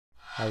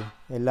Hi,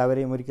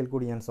 എല്ലാവരെയും ഒരിക്കൽ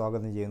കൂടി ഞാൻ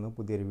സ്വാഗതം ചെയ്യുന്നു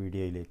പുതിയൊരു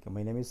വീഡിയോയിലേക്ക്.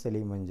 My name is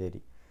Saleem Manjeri.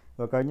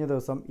 അപ്പോൾ കഴിഞ്ഞ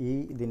ദിവസം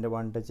ഇതിൻ്റെ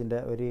വൺ ടച്ചിൻ്റെ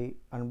ഒരു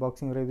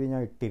അൺബോക്സിങ് റിവ്യൂ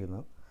ഞാൻ ഇട്ടിരുന്നു.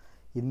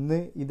 ഇന്ന്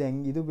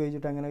ഇത്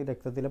ഉപയോഗിച്ചിട്ട് അങ്ങനെ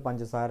രക്തത്തിലെ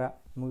പഞ്ചസാര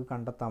നമുക്ക്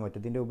കണ്ടെത്താൻ പറ്റും.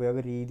 ഇതിൻ്റെ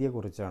ഉപയോഗ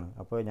രീതിയെക്കുറിച്ചാണ്.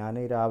 അപ്പോൾ ഞാൻ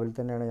രാവിലെ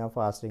തന്നെയാണ്, ഞാൻ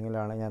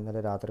ഫാസ്റ്റിങ്ങിലാണ്. ഞാൻ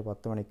ഇന്നലെ രാത്രി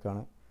 10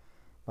 മണിക്കാണ്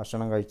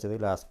ഭക്ഷണം കഴിച്ചത്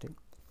ലാസ്റ്റ്.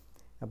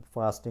 അപ്പോൾ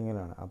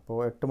ഫാസ്റ്റിങ്ങിലാണ്. അപ്പോൾ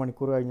 8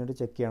 മണിക്കൂർ കഴിഞ്ഞിട്ട്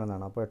ചെക്ക്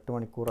ചെയ്യണമെന്നാണ്. അപ്പോൾ 8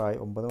 മണിക്കൂറായി,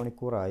 9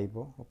 മണിക്കൂറായി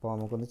അപ്പോൾ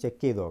നമുക്കൊന്ന്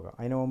ചെക്ക് ചെയ്ത് നോക്കാം.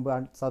 അതിന് മുമ്പ്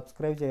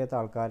സബ്സ്ക്രൈബ് ചെയ്യാത്ത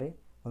ആൾക്കാർ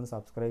ഒന്ന്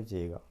സബ്സ്ക്രൈബ്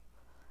ചെയ്യുക.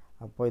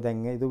 അപ്പോൾ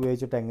ഇത്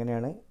ഉപയോഗിച്ചിട്ട്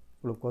എങ്ങനെയാണ്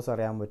ഗ്ലൂക്കോസ്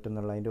അറിയാൻ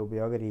പറ്റുന്നുള്ള അതിൻ്റെ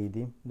ഉപയോഗ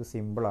രീതിയും ഇത്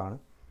സിമ്പിളാണ്.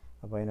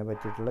 അപ്പോൾ അതിനെ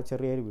പറ്റിയിട്ടുള്ള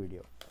ചെറിയൊരു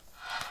വീഡിയോ.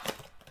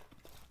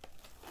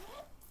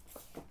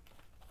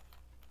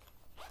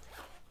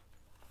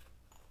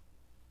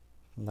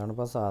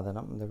 എന്താണിപ്പോൾ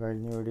സാധനം, ഇത്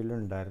കഴിഞ്ഞ വീഡിയോയിൽ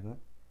ഉണ്ടായിരുന്നു.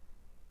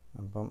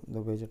 അപ്പം ഇത്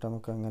ഉപയോഗിച്ചിട്ട്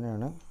നമുക്ക്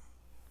എങ്ങനെയാണ്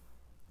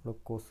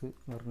ഗ്ലൂക്കോസ്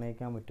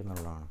നിർണ്ണയിക്കാൻ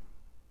പറ്റുന്നുള്ളതാണ്.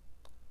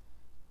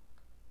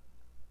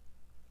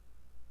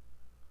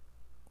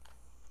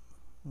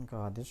 എനിക്ക്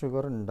ആദ്യം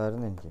ഷുഗർ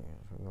ഉണ്ടായിരുന്നു.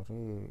 ഷുഗർ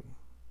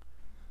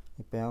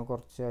ഇപ്പം ഞാൻ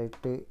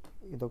കുറച്ചായിട്ട്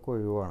ഇതൊക്കെ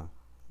ഒഴിവാണ്.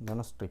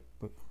 ഇതാണ്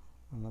സ്ട്രിപ്പ്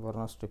എന്ന്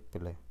പറഞ്ഞ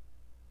സ്ട്രിപ്പില്ലേ,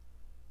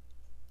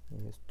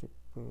 ഈ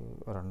സ്ട്രിപ്പ്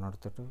ഒരെണ്ണം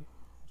എടുത്തിട്ട്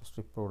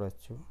സ്ട്രിപ്പ് ഇവിടെ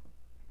വെച്ചു.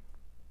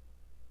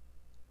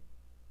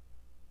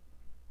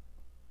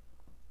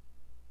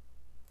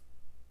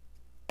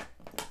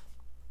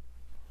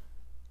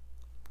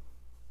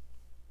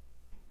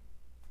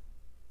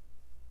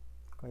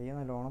 കൈ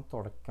നല്ലോണം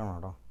തുടയ്ക്കണം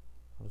കേട്ടോ.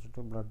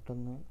 തുടച്ചിട്ട്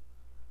ബ്ലഡൊന്ന്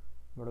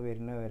ഇവിടെ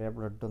വരുന്ന വരെ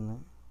ബ്ലഡൊന്ന്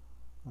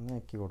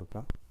ഞെക്കി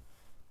കൊടുക്കാം.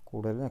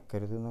 കൂടുതൽ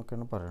ഞെക്കരുത്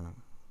എന്നൊക്കെയാണ്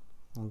പറയണത്.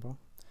 അപ്പോൾ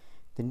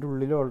ഇതിൻ്റെ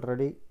ഉള്ളിൽ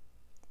ഓൾറെഡി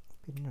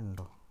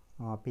പിന്നുണ്ടോ?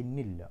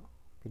 പിന്നില്ല.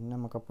 പിന്നെ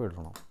നമുക്കപ്പോൾ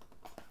ഇടണം.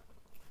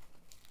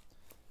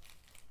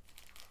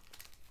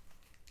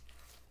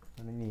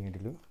 ആണ്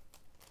നീഡിൽ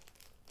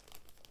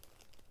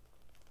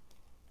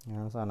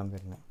ഞാൻ സാധനം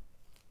വരുന്നത്.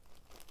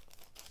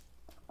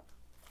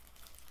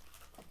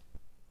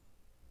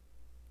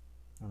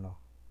 ഉണ്ടോ?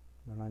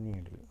 ഇതാണ് ആ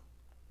നീഡിൽ.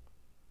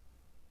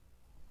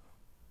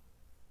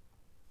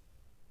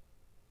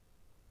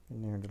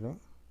 പിന്നീടിൽ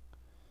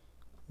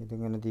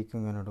ഇതിങ്ങനെ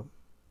ഇങ്ങനെ ഇടും.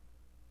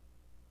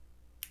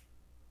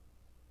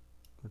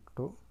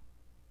 ഇട്ടു.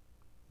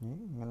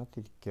 ഇങ്ങനെ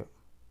തിരിക്കുക.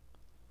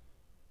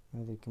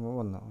 ഇങ്ങനെ തിരിക്കുമ്പോൾ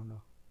ഉണ്ടോ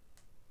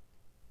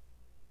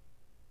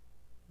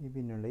ഈ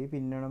പിന്നുണ്ട്. ഈ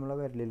പിന്നാണ് നമ്മളെ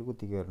വിരലിൽ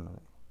കുത്തിക്ക്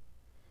വരുന്നത്.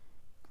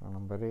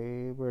 കാണുമ്പോൾ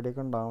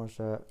പേടിയൊക്കെ ഉണ്ടാകും.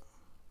 പക്ഷേ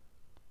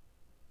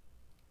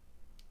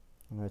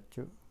ഇങ്ങനെ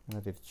വെച്ചു,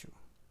 ഇങ്ങനെ തിരിച്ചു.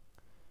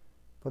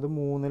 അപ്പോൾ അത്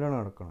 3-ലാണ്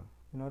കിടക്കുന്നത്.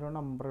 പിന്നെ ഓരോ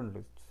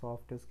നമ്പറുണ്ട്.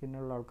 സോഫ്റ്റ്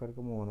സ്കിന്നുള്ള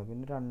ആൾക്കാർക്ക് 3,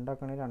 പിന്നെ 2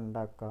 ആക്കണമെങ്കിൽ 2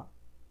 ആക്കാം.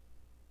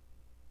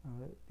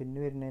 അത് പിന്നെ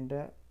വരുന്നതിൻ്റെ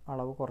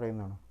അളവ്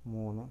കുറയുന്നതാണ്.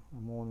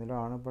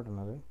 3-ലാണ്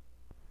പെടുന്നത്.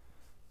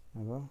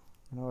 അപ്പോൾ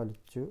അങ്ങനെ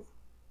വലിച്ചു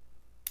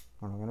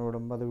അങ്ങനെ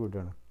വിടുമ്പോൾ അത്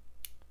വിടുകയാണ്.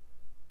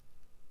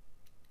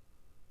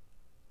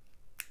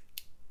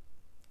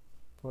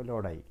 ഇപ്പോൾ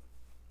ലോഡായി.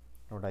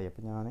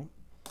 അപ്പോൾ ഞാൻ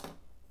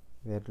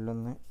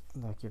വിരലൊന്ന്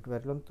ഇതാക്കിയിട്ട്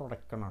വിരലൊന്ന്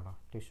തുടയ്ക്കണം കേട്ടോ.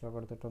 ടിഷ്യൂ ഒക്കെ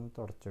എടുത്തിട്ടൊന്ന്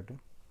തുടച്ചിട്ട്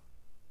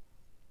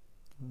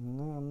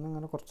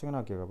ഒന്നിങ്ങനെ കുറച്ചിങ്ങനെ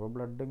ആക്കി വെക്കുക. അപ്പോൾ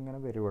ബ്ലഡ് ഇങ്ങനെ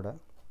വരും. ഇവിടെ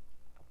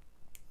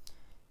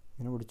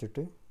ഇങ്ങനെ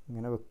പിടിച്ചിട്ട്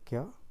ഇങ്ങനെ വെക്കുക.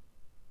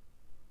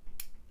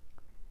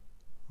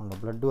 ഉണ്ടോ,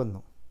 ബ്ലഡ്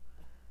വന്നു.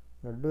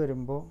 ബ്ലഡ്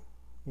വരുമ്പോൾ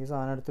ഈ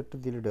സാധനം എടുത്തിട്ട്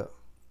ഇതിലിടുക.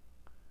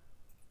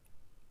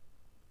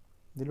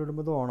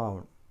 ഇതിലിടുമ്പോൾ ഇത്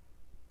ഓണാവണം.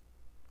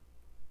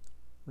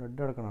 ബ്ലഡ്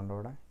കിടക്കണുണ്ടോ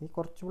ഇവിടെ? ഈ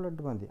കുറച്ച്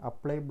ബ്ലഡ് മതി.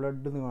 അപ്ലൈ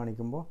ബ്ലഡ് എന്ന്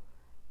കാണിക്കുമ്പോൾ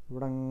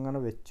ഇവിടെ അങ്ങനെ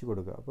വെച്ച്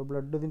കൊടുക്കുക. അപ്പോൾ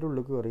ബ്ലഡ് ഇതിൻ്റെ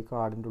ഉള്ളിൽ കയറി,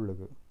 കാർഡിൻ്റെ ഉള്ളിൽ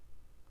കയറി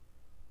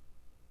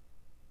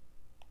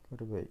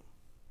പോയി.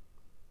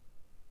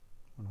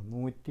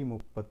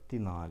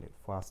 134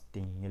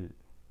 ഫാസ്റ്റിങ്ങിൽ.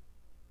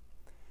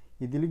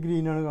 ഇതിൽ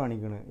ഗ്രീനാണ്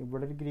കാണിക്കുന്നത്.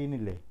 ഇവിടെ ഒരു ഗ്രീൻ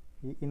ഇല്ലേ,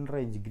 ഈ ഇൻ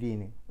റേഞ്ച്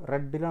ഗ്രീന്.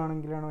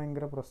 റെഡിലാണെങ്കിലാണ്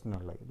ഭയങ്കര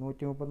പ്രശ്നമുള്ളത്.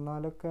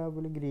 134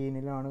 അതിൽ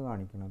ഗ്രീനിലാണ്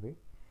കാണിക്കുന്നത്.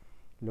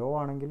 ലോ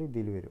ആണെങ്കിൽ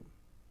ഇതിൽ വരും.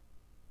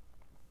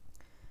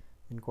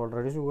 എനിക്ക്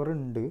ഓൾറെഡി ഷുഗർ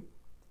ഉണ്ട്.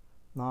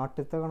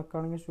 നാട്ടിലത്തെ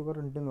കണക്കാണെങ്കിൽ ഷുഗർ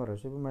ഉണ്ടെന്ന് പറയാം.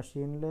 പക്ഷേ ഇപ്പോൾ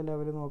മെഷീനിലെ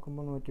ലെവൽ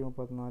നോക്കുമ്പോൾ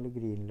 134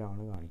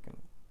 ഗ്രീനിലാണ്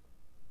കാണിക്കുന്നത്.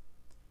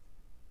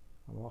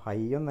 അപ്പോൾ ഹൈ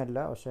ഒന്നല്ല,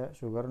 പക്ഷേ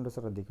ഷുഗർ ഉണ്ട്,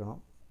 ശ്രദ്ധിക്കണം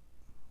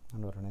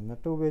എന്ന് പറയണം.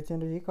 എന്നിട്ട്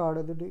ഉപയോഗിച്ചതിൻ്റെ ഈ കാർഡ്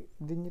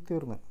ഇതിഞ്ഞ്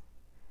തീർന്ന്,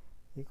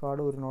 ഈ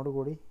കാർഡ് ഊരിനോട്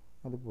കൂടി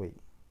അത് പോയി.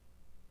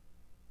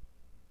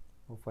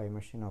 ഓഫായി,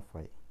 മെഷീൻ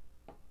ഓഫായി.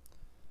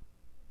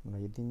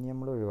 ഇതിഞ്ഞ്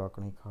നമ്മൾ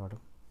ഒഴിവാക്കണം. ഈ കാർഡ്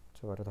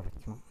ചോര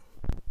തിളയ്ക്കണം.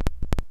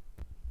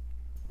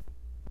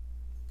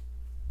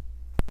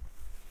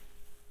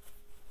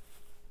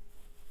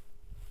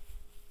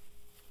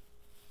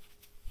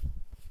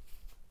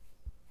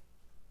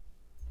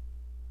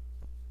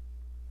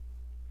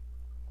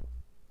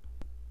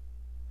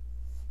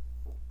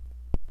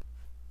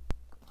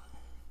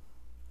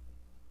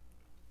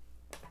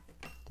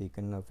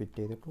 തീക്കന്നെ ഫിറ്റ്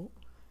ചെയ്തിട്ടു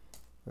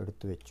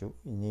എടുത്തു വെച്ചു.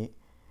 ഇനി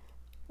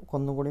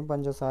ഒന്നും കൂടിയും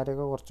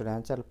പഞ്ചസാരയൊക്കെ കുറച്ചിടും.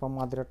 ഞാൻ ചിലപ്പോൾ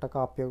മധുരട്ട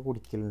കാപ്പിയൊക്കെ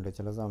കുടിക്കലുണ്ട്.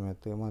 ചില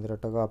സമയത്ത്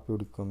മധുരട്ട കാപ്പി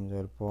കുടിക്കും.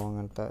 ചിലപ്പോൾ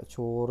അങ്ങനത്തെ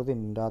ചോറ്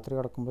രാത്രി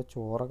കിടക്കുമ്പോൾ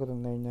ചോറൊക്കെ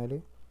തിന്നു കഴിഞ്ഞാൽ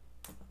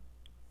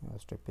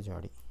സ്റ്റെപ്പ്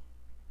ചാടി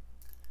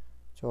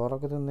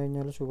ചോറൊക്കെ തിന്നു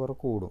കഴിഞ്ഞാൽ ഷുഗർ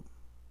കൂടും.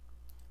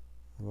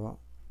 അപ്പോൾ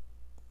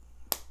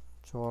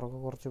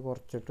ചോറൊക്കെ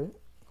കുറച്ചിട്ട്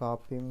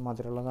കാപ്പിയും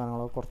മധുരമുള്ള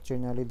സാധനങ്ങളൊക്കെ കുറച്ച്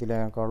കഴിഞ്ഞാൽ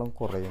ഇതിനേക്കാളും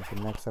കുറയും.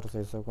 പിന്നെ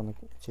എക്സർസൈസൊക്കെ ഒന്ന്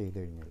ചെയ്ത്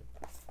കഴിഞ്ഞാൽ.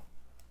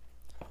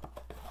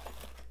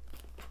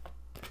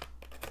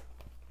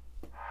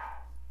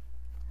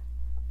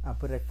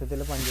 അപ്പോൾ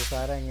രക്തത്തിലെ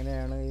പഞ്ചസാര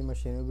എങ്ങനെയാണ് ഈ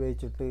മെഷീൻ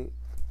ഉപയോഗിച്ചിട്ട്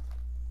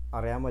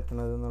അറിയാൻ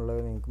പറ്റുന്നത് എന്നുള്ളത്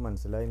നിങ്ങൾക്ക്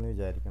മനസ്സിലായി എന്ന്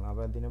വിചാരിക്കണം.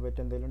 അപ്പോൾ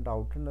അതിനെപ്പറ്റി എന്തെങ്കിലും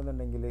ഡൗട്ട്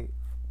ഉണ്ടെന്നുണ്ടെങ്കിൽ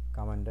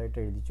കമൻ്റായിട്ട്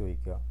എഴുതി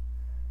ചോദിക്കുക.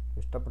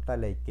 ഇഷ്ടപ്പെട്ടാൽ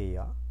ലൈക്ക്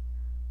ചെയ്യുക.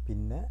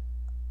 പിന്നെ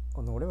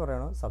ഒന്നുകൂടി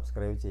പറയണം,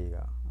 സബ്സ്ക്രൈബ് ചെയ്യുക.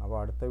 അപ്പോൾ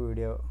അടുത്ത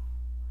വീഡിയോ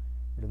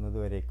ഇടുന്നത്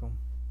വരേക്കും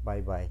ബൈ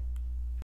ബൈ.